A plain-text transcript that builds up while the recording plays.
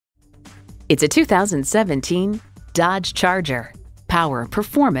It's a 2017 Dodge Charger. Power,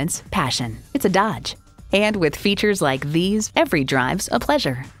 performance, passion. It's a Dodge. And with features like these, every drive's a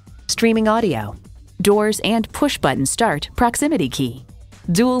pleasure. Streaming audio, doors and push-button start proximity key,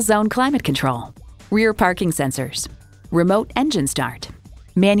 dual zone climate control, rear parking sensors, remote engine start,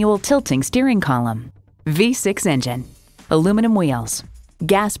 manual tilting steering column, V6 engine, aluminum wheels,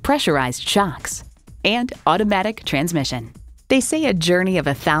 gas pressurized shocks, and automatic transmission. They say a journey of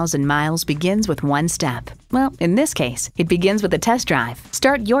 1,000 miles begins with one step. Well, in this case, it begins with a test drive.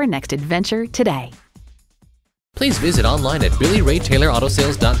 Start your next adventure today. Please visit online at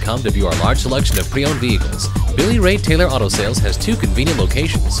BillyRayTaylorAutoSales.com to view our large selection of pre-owned vehicles. Billy Ray Taylor Auto Sales has 2 convenient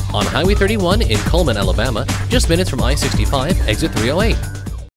locations on Highway 31 in Cullman, Alabama, just minutes from I-65, exit 308.